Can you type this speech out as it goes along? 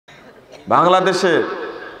বাংলাদেশে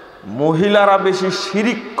মহিলারা বেশি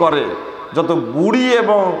শিরিক করে, যত বুড়ি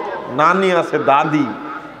এবং নানি আছে, দাদি,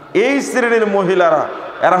 এই শ্রেণীর মহিলারা,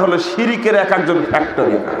 এরা হলো শিরিকের এক একজন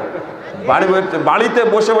ফ্যাক্টরি। বাড়িতে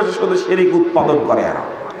বসে বসে শুধু শিরিক উৎপাদন করে এরা।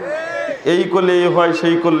 এই করলে এই হয়,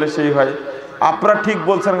 সেই করলে সেই হয়। আপনারা ঠিক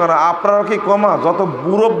বলছেন কেন? আপনারা কি কমা? যত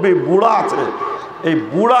মুরব্বী বুড়া আছে, এই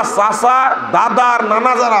বুড়া চাচা, দাদা আর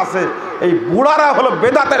নানা যারা আছে, এই বুড়ারা হলো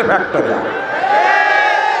বেদাতের ফ্যাক্টরি।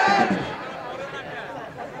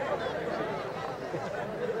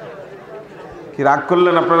 কি রাগ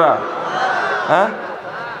করলেন আপনারা? হ্যাঁ,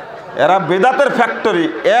 এরা বেদাতের ফ্যাক্টরি।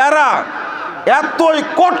 এরা এতই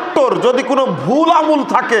কট্টর, যদি কোনো ভুল আমুল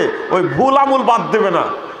থাকে ওই ভুল আমুল বাদ দেবে না।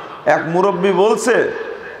 এক মুরব্বী বলছে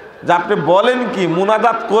যে আপনি বলেন কি,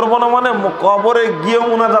 মুনাজাত করবো না মানে কবরে গিয়ে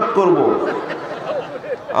মুনাজাত করব।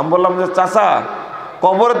 আমি বললাম যে চাচা,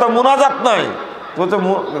 কবরে তো মুনাজাত নাই। বলছে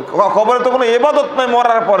কবরে তো কোনো ইবাদত নাই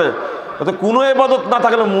মরার পরে। কোনো ইবাদত না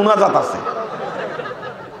থাকলে মুনাজাত আছে।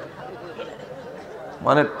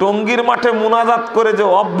 মানে টঙ্গীর মাঠে মুনাজাত করে যে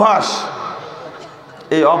অভ্যাস,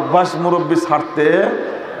 এই অভ্যাস মুরব্বী ছাড়তে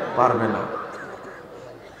পারবে না।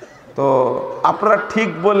 তো আপনারা ঠিক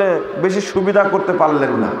বলে বেশি সুবিধা করতে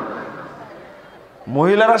পারলেন না।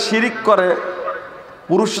 মহিলারা শিরিক করে,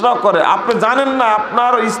 পুরুষরাও করে। আপনি জানেন না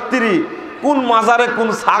আপনার স্ত্রী কোন মাজারে কোন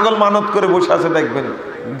ছাগল মানত করে বসে আছে, দেখবেন,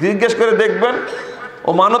 জিজ্ঞেস করে দেখবেন। ও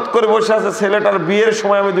মানত করে বসে আছে ছেলেটার বিয়ের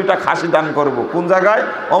সময় আমি 2টা খাসি দান করব। কোন জায়গায়?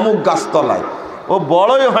 অমুক গাছতলায়। ও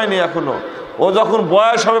বড়ই হয়নি এখনো। ও যখন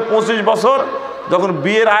বয়স হবে 25 বছর, যখন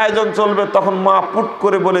বিয়ের আয়োজন চলবে, তখন মা পুট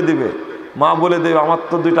করে বলে দিবে, মা বলে দেবে আমার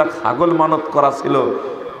তো 2টা ছাগল মানত করা ছিল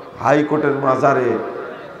হাইকোর্টের মাজারে।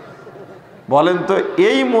 বলেন তো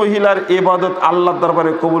এই মহিলার ইবাদত আল্লাহর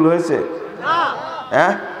দরবারে কবুল হয়েছে?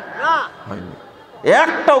 হ্যাঁ, হয়নি।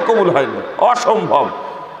 একটাও কবুল হয়নি, অসম্ভব।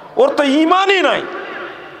 ওর তো ইমানই নাই,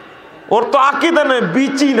 ওর তো আকীদা নেই,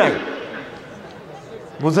 বীচি নাই।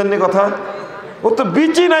 বুঝেননি কথা? ওর তো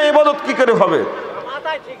বীচি নাই, ইবাদত কি করে হবে?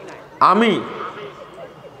 আমি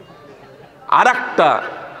আরেকটা,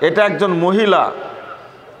 এটা একজন মহিলা,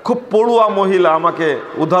 খুব পড়ুয়া মহিলা, আমাকে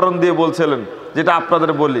উদাহরণ দিয়ে বলছিলেন, যেটা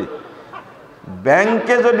আপনাদের বলি।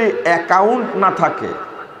 ব্যাংকে যদি অ্যাকাউন্ট না থাকে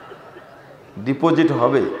ডিপোজিট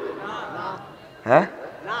হবে? হ্যাঁ,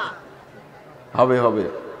 হবে হবে।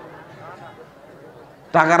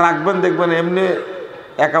 টাকা রাখবেন, দেখবেন এমনি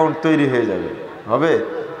অ্যাকাউন্ট তৈরি হয়ে যাবে। হবে?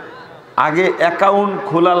 আগে অ্যাকাউন্ট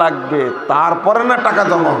খোলা লাগবে, তারপরে না টাকা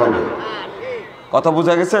জমা হবে। কথা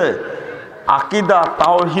বোঝা গেছে? আকীদা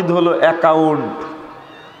তাওহীদ হলো অ্যাকাউন্ট।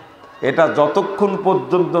 এটা যতক্ষণ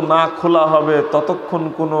পর্যন্ত না খোলা হবে ততক্ষণ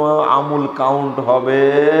কোনো আমুল কাউন্ট হবে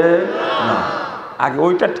না। আগে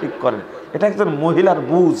ওইটা ঠিক করেন। এটা একজন মহিলার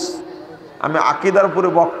বুঝ। আমি আকীদার উপরে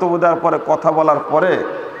বক্তব্য দেওয়ার পরে, কথা বলার পরে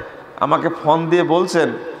আমাকে ফোন দিয়ে বলছেন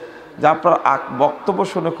যে আপনার বক্তব্য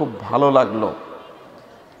শুনে খুব ভালো লাগলো,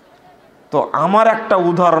 তো আমার একটা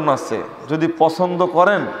উদাহরণ আছে, যদি পছন্দ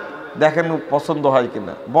করেন দেখেন পছন্দ হয়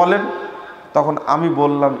কিনা, বলেন। তখন আমি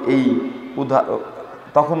বললাম এই উদাহরণ,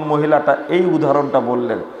 তখন মহিলাটা এই উদাহরণটা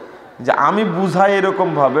বললেন যে আমি বুঝাই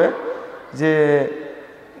এরকমভাবে যে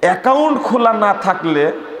অ্যাকাউন্ট খোলা না থাকলে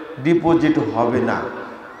ডিপোজিট হবে না,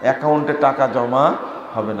 অ্যাকাউন্টে টাকা জমা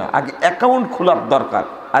হবে না। আগে অ্যাকাউন্ট খোলার দরকার।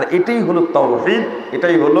 আর এটাই হলো তাওহীদ,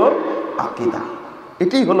 এটাই হলো আকীদা,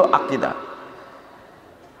 এটাই হলো আকীদা।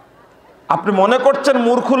 আপনি মনে করছেন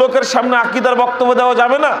মূর্খ লোকের সামনে আকীদার বক্তব্য দেওয়া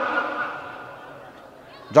যাবে না?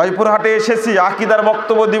 জয়পুরহাটে এসেছি, আকীদার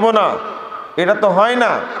বক্তব্য দিব না, এটা তো হয়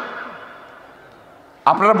না।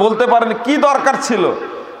 আপনারা বলতে পারেন কি দরকার ছিল?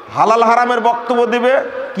 হালাল হারামের বক্তব্য দিবে,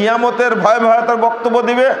 কিয়ামতের ভয়াবহতার বক্তব্য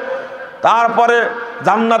দিবে, তারপরে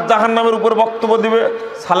জান্নাত জাহান্নামের উপর বক্তব্য দিবে,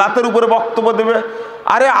 সালাতের উপরে বক্তব্য দিবে।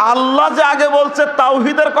 আরে আল্লাহ যে আগে বলছে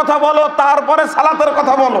তাওহীদের কথা বলো, তারপরে সালাতের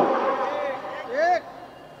কথা বলো।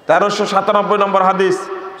 1397 নম্বর হাদিস,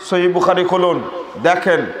 সহিহ বুখারী খুলুন,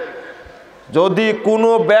 দেখেন। যদি কোনো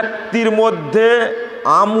ব্যক্তির মধ্যে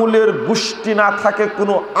আমলের গোষ্ঠী না থাকে,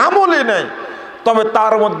 কোনো আমলই নেই, তবে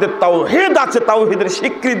তার মধ্যে তাওহীদ আছে, তাওহীদের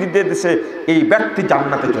স্বীকৃতি দিয়ে দিয়েছে, এই ব্যক্তি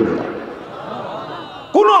জান্নাতে চলে যাবে।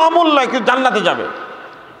 কোনো আমল নাই কিন্তু জান্নাতে যাবে।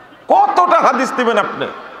 কতটা হাদিস দিবেন আপনি?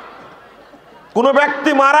 কোনো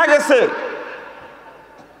ব্যক্তি মারা গেছে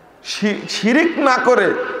শিরিক না করে,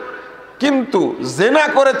 কিন্তু জেনা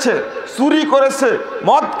করেছে, চুরি করেছে,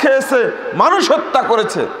 মদ খেয়েছে, মানুষ হত্যা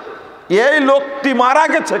করেছে, এই লোকটি মারা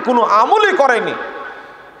গেছে, কোনো আমলই করেনি।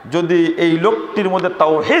 যদি এই লোকটির মধ্যে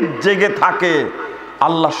তাওহীদ জেগে থাকে,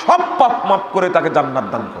 আল্লাহ সব পাপ মাফ করে তাকে জান্নাত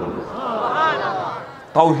দান করবে।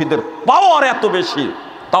 তাওহীদের পাওয়ার এত বেশি,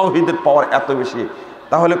 তাওহীদের পাওয়ার এত বেশি।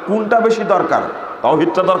 তাহলে কোনটা বেশি দরকার?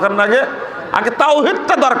 তাওহীদটা দরকার না? আগে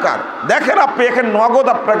তাওহীদটা দরকার। দেখেন আপনি এখানে নগদ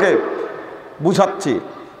আপনাকে বুঝাচ্ছি।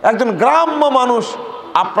 একজন গ্রাম্য মানুষ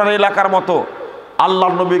আপনার এলাকার মতো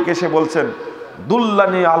আল্লাহর নবীকে এসে বলছেন,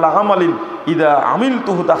 দুল্লানি আলা আমালিন ইদা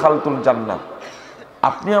আমিলতুহু দাখালতুল জান্নাহ।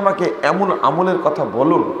 আপনি আমাকে এমন আমলের কথা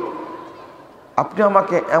বলুন, আপনি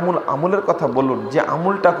আমাকে এমন আমলের কথা বলুন যে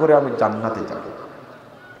আমলটা করে আমি জান্নাতে যাব।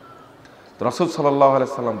 রাসূল সাল্লাল্লাহু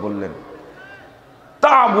আলাইহি সাল্লাম বললেন,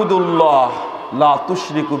 তা'বুদুল্লাহ লা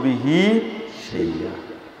তুশরিকু বিহি শাইআ।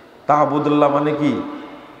 তা'বুদুল্লাহ মানে কি?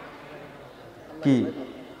 কি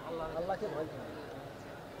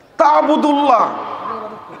তা'বুদুল্লাহ,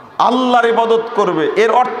 আল্লাহর ইবাদত করবে।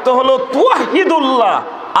 এর অর্থ হলো তুওয়াহিদুল্লাহ,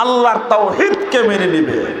 আল্লাহর তাওহীদকে মেনে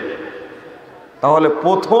নিবে। তাহলে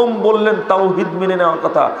প্রথম বললেন তাওহীদ মেনে নেওয়ার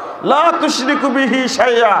কথা, লা তুশরিকু বিহি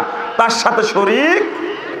শাইআ, তার সাথে শরীক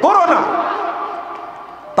করো না।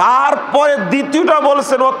 তারপরে দ্বিতীয়টা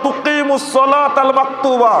বলছেন ওয়া তুকিমুস সালাতাল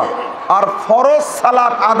মাকতুবা, আর ফরজ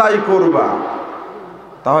সালাত আদায় করবা।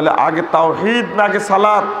 তাহলে আগে তাওহীদ না আগে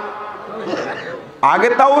সালাত? আগে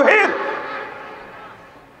তাওহীদ,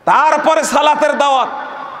 তারপরে সালাতের দাওয়াত।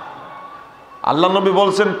 আল্লাহ নবী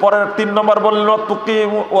বলছেন পরের 3 নম্বর বললেন ওয়া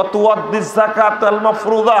তুকিমু ওয়া তুআদ্দিস যাকাতাল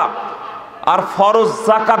মাফরুদা, আর ফরজ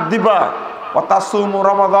যাকাত দিবা। ওয়া তাসুমু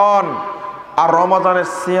রমাদান, আর রমাদানের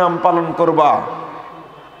সিয়াম পালন করবা।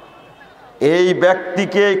 এই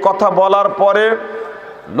ব্যক্তিকে এই কথা বলার পরে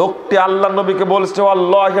লোকটি আল্লাহ নবীকে বলছে,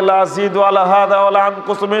 আল্লাহি লা আযীদু আলা হাযা ওয়া লা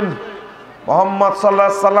আনকুসু মিন। মুহাম্মদ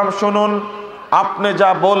সাল্লাল্লাহু আলাইহি সাল্লাম শুনুন, আপনি যা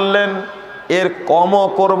বললেন এর কমও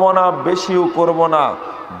করব না বেশিও করব না,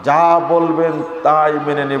 যা বলবেন তাই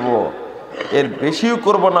মেনে নেব, এর বেশিও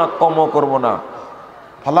করব না কমও করব না।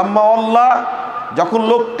 ফালাম্মা আল্লাহ, যখন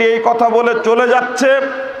লোকটি এই কথা বলে চলে যাচ্ছে,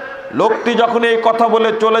 লোকটি যখন এই কথা বলে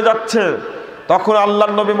চলে যাচ্ছে, তখন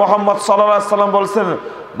আল্লাহর নবী মুহাম্মদ সাল্লাল্লাহু আলাইহি সাল্লাম বলছেন,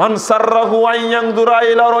 মান সাররাহু আইয়ানজুরা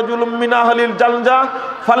ইলা রাজুলিন মিন আহলিল জান্নাহ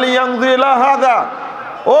ফালিয়ানজুর ইলা হাযা।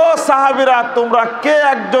 ও সাহাবীরা, তোমরা কে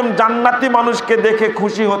একজন জান্নাতি মানুষকে দেখে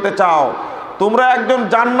খুশি হতে চাও? তোমরা একজন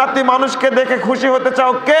জান্নাতি মানুষকে দেখে খুশি হতে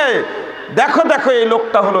চাও? কে? দেখো দেখো, এই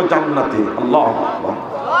লোকটা হলো জান্নাতি। আল্লাহু আকবার।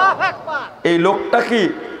 এই লোকটা কি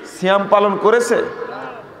সিয়াম পালন করেছে,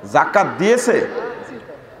 যাকাত দিয়েছে,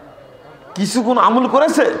 কিছু কোন আমল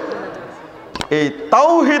করেছে? এই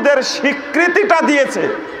তাওহীদের স্বীকৃতিটা দিয়েছে,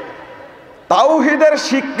 তাওহীদের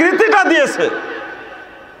স্বীকৃতিটা দিয়েছে।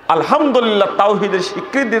 আলহামদুলিল্লাহ, তাওহীদের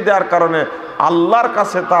স্বীকৃতি দেওয়ার কারণে আল্লাহর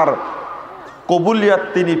কাছে তার কবুলিয়াত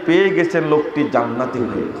তিনি পেয়ে গেছেন, লোকটি জান্নাতি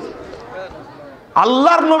হয়ে গেছে।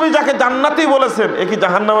 আল্লাহর নবী যাকে জান্নাতি বলেছেন, এ কি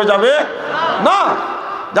জাহান্নামে যাবে? না,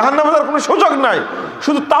 জাহান্নামে যাওয়ার কোনো সুযোগ নাই,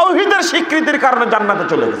 শুধু তাওহীদের স্বীকৃতির কারণে জান্নাতে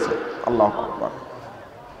চলে গেছে। আল্লাহু আকবার।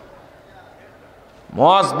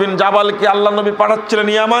 মুআজ বিন জাবালকে আল্লাহ নবী পাঠাচ্ছিলেন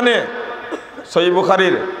ইয়ামানে। সহিহ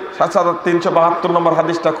বুখারীর 7372 নম্বর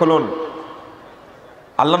হাদিসটা খুলুন।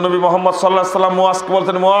 আল্লাহ নবী মুহাম্মদ সাল্লাল্লাহু আলাইহি সাল্লাম মুআজকে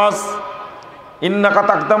বলতেন, মুআজ ইন্নাকা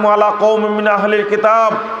তাকদামু আলা কওমিন মিন আহলিল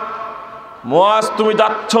কিতাব। মুআজ, তুমি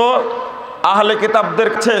যাচ্ছ আহলে কিতাবদের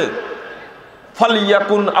কাছে।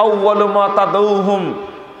 ফালিয়াকুন আউয়ালু মা তাদউহুম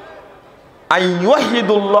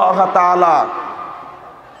আইয়ুহিদুল্লাহ তাআলা।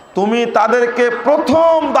 তুমি তাদেরকে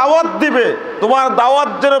প্রথম দাওয়াত দিবে, তোমার দাওয়াত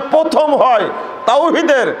যেন প্রথম হয়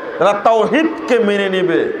তাওহীদের, তারা তাওহীদকে মেনে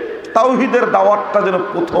নিবে। তাওহীদের দাওয়াতটা যেন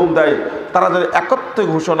প্রথম দেয়, তারা যেন একত্ব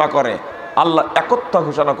ঘোষণা করে, আল্লাহ একত্ব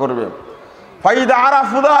ঘোষণা করবে। ফাইদা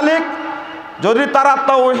আরাফু যালিক, যদি তারা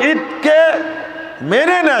তাওহীদকে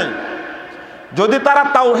মেনে নেয়, যদি তারা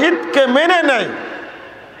তাওহীদকে মেনে নেয়।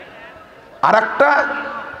 আর একটা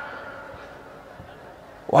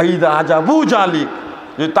ওয়াইদা আজাবু যালিক,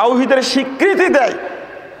 যদি তাওহীদের স্বীকৃতি দেয়।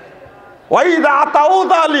 ওয়াইদা আতাউ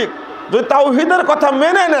যালিক, যদি তাওহীদের কথা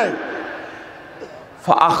মেনে নেয়।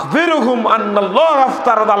 ফাআখবিরহুম আন্নাল্লাহ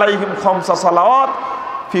আফতারাদ আলাইহিম খামসা সালাওয়াত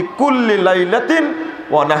ফি কুল্লি লাইলাতিন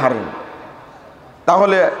ওয়া নাহারিন।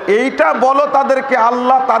 তাহলে এইটা বলো তাদেরকে,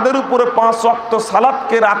 আল্লাহ তাদের উপরে 5 ওয়াক্ত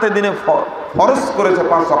সালাতকে রাতে দিনে ফরজ করেছে,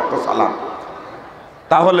 5 ওয়াক্ত সালাত।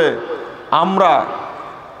 তাহলে আমরা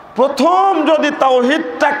প্রথম যদি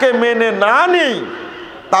তাওহীদটাকে মেনে না নিই,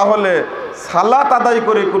 তাহলে সালাত আদায়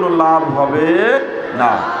করে কোনো লাভ হবে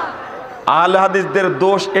না। আহলে হাদিসদের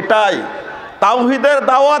দোষ এটাই, তাওহীদের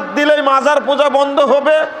দাওয়াত দিলেই মাজার পূজা বন্ধ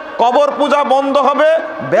হবে, কবর পূজা বন্ধ হবে,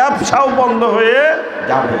 ব্যবসাও বন্ধ হয়ে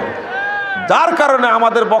যাবে। যার কারণে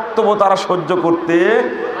আমাদের বক্তব্য তারা সহ্য করতে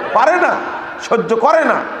পারে না, সহ্য করে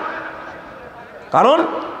না। কারণ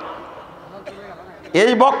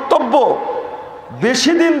এই বক্তব্য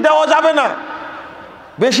বেশি দিন দেওয়া যাবে না,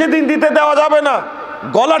 বেশি দিন দিতে দেওয়া যাবে না,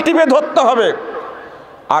 গলা টিপে ধরতে হবে।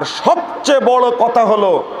 আর সবচেয়ে বড় কথা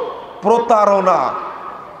হলো প্রতারণা।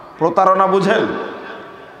 প্রতারণা বুঝেন?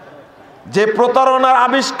 যে প্রতারণার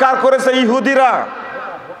আবিষ্কার করেছে ইহুদিরা,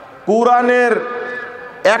 কোরআনের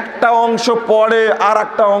একটা অংশ পড়ে আর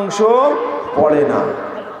একটা অংশ পড়ে না,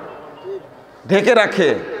 ঢেকে রাখে।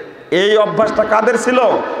 এই অভ্যাসটা কাদের ছিল?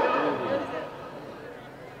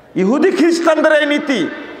 ইহুদি খ্রিস্টানদের এই নীতি।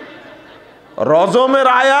 রজমের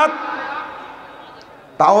আয়াত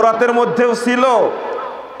তাওরাতের মধ্যেও ছিল,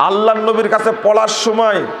 আল্লাহর নবীর কাছে পড়ার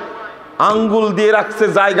সময় আঙ্গুল দিয়ে রাখছে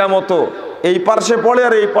জায়গা মতো, এই পার্শ্বে পড়ে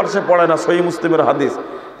আর এই পার্শ্বে পড়ে না। সহিহ মুসলিমের হাদিস।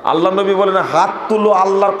 আল্লাহর নবী বলেন হাত তুলো,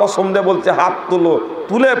 আল্লাহর কসম দিয়ে বলছে হাত তুলো,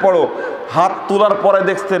 তুলে পড়ো। হাত তোলার পরে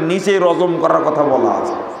দেখছে নিচেই রজম করার কথা বলা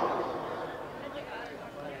আছে।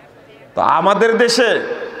 তো আমাদের দেশে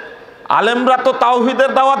আলেমরা তো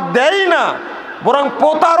তাওহীদের দাওয়াত দেয় না, বরং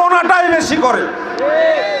প্রতারণাটাই বেশি করে।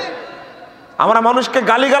 আমরা মানুষকে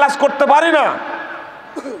গালিগালাজ করতে পারি না,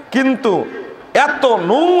 কিন্তু এত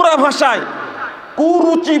নোংরা ভাষায়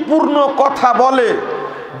কুরুচিপূর্ণ কথা বলে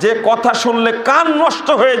যে কথা শুনলে কান নষ্ট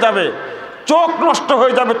হয়ে যাবে, চোখ নষ্ট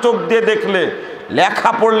হয়ে যাবে, চোখ দিয়ে দেখলে,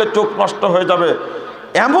 লেখা পড়লে চোখ নষ্ট হয়ে যাবে,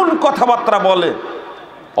 এমন কথাবার্তা বলে।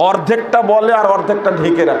 অর্ধেকটা বলে আর অর্ধেকটা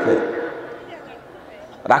ঢেকে রাখে,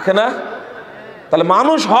 রাখে না? তাহলে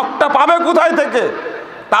মানুষ হকটা পাবে কোথায় থেকে?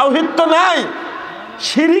 তাওহীদ তো নাই,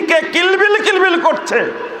 শিরকে কিলবিল কিলবিল করছে,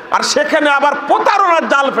 আর সেখানে আবার প্রতারণার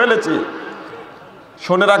জাল ফেলেছি।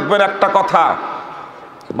 শুনে রাখবেন একটা কথা,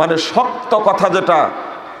 মানে শক্ত কথা যেটা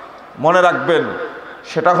মনে রাখবেন,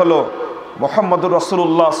 সেটা হলো মুহাম্মদুর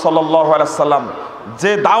রাসূলুল্লাহ সাল্লাল্লাহু আলাইহি সাল্লাম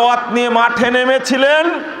যে দাওয়াত নিয়ে মাঠে নেমেছিলেন,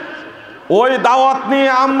 ওই দাওয়াত নিয়ে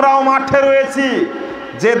আমরাও মাঠে রয়েছি।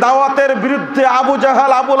 যে দাওয়াতের বিরুদ্ধে আবু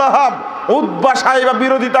জাহাল, আবু লাহাব, উতবা সাইবা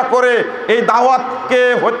বিরোধিতা করে এই দাওয়াতকে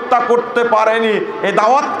হত্যা করতে পারেনি, এই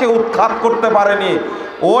দাওয়াতকে উৎখাত করতে পারেনি,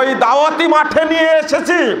 ওই দাওয়াতই মাঠে নিয়ে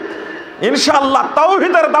এসেছি। ইনশাআল্লাহ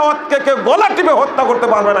তাওহীদের দাওয়াতকে কেউ গলা টিপে হত্যা করতে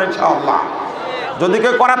পারবে না ইনশাআল্লাহ। যদি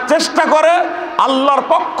কেউ করার চেষ্টা করে, আল্লাহর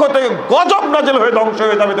পক্ষ থেকে গজব নাজিল হয়ে ধ্বংস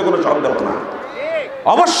হয়ে যাবে, তো কোনো সন্দেহ না।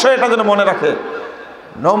 অবশ্যই এটা যেন মনে রাখে।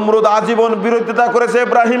 নমরুদ আজীবন বিরোধিতা করেছে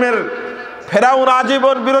ইব্রাহিমের, ফেরাউন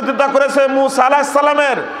আজীবন বিরোধিতা করেছে মূসা আলাইহিস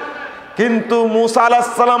সালামের, কিন্তু মূসা আলাইহিস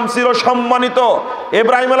সালাম চির সম্মানিত,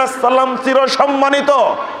 ইব্রাহিম আলাইহিস সালাম চির সম্মানিত।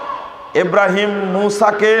 ইব্রাহিম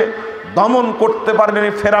মূসাকে দমন করতে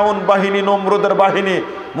পারেনি, ফেরাউন বাহিনী, নমরুদের বাহিনী।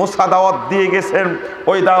 মূসা দাওয়াত দিয়ে গেছেন,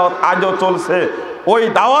 ওই দাওয়াত আজও চলছে, ওই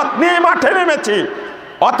দাওয়াত নিয়ে মাঠে নেমেছি।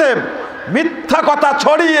 অতএব মিথ্যা কথা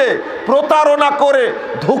ছড়িয়ে, প্রতারণা করে,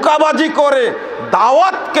 ধোঁকাবাজি করে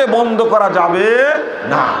দাওয়াতকে বন্ধ করা যাবে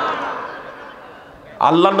না।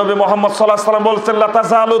 আল্লাহ নবী মুহাম্মদ সাল্লাল্লাহু আলাইহি ওয়াসাল্লাম বলছেন, লা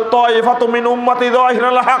তাযালু তাইফাতু মিন উম্মতি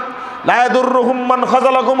যাহিরাল হক লা ইয়াদুররুহুম মান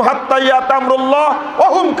খাযালাহুম হাত্তা ইয়াতা আমরুল্লাহ ওয়া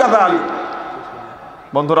হুম কাযালিক।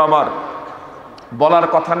 বন্ধুরা আমার, বলার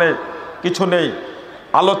কথা নেই, কিছু নেই,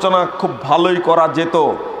 আলোচনা খুব ভালোই করা যেত,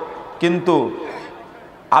 কিন্তু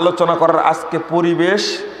আলোচনা করার আজকে পরিবেশ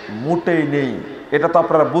মোটেই নেই। এটা তো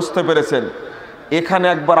আপনারা বুঝতে পেরেছেন। এখানে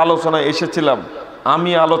একবার আলোচনায় এসেছিলাম,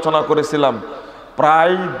 আমি আলোচনা করেছিলাম,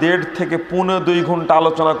 প্রায় 1.5 থেকে 2.5 ঘন্টা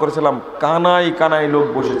আলোচনা করেছিলাম, কানাই কানাই লোক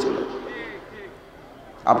বসেছিল,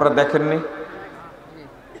 আপনারা দেখেননি।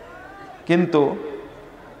 কিন্তু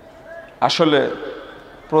আসলে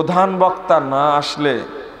প্রধান বক্তা না আসলে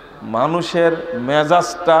মানুষের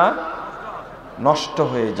মেজাজটা নষ্ট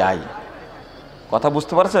হয়ে যায়। কথা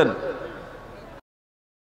বুঝতে পারছেন?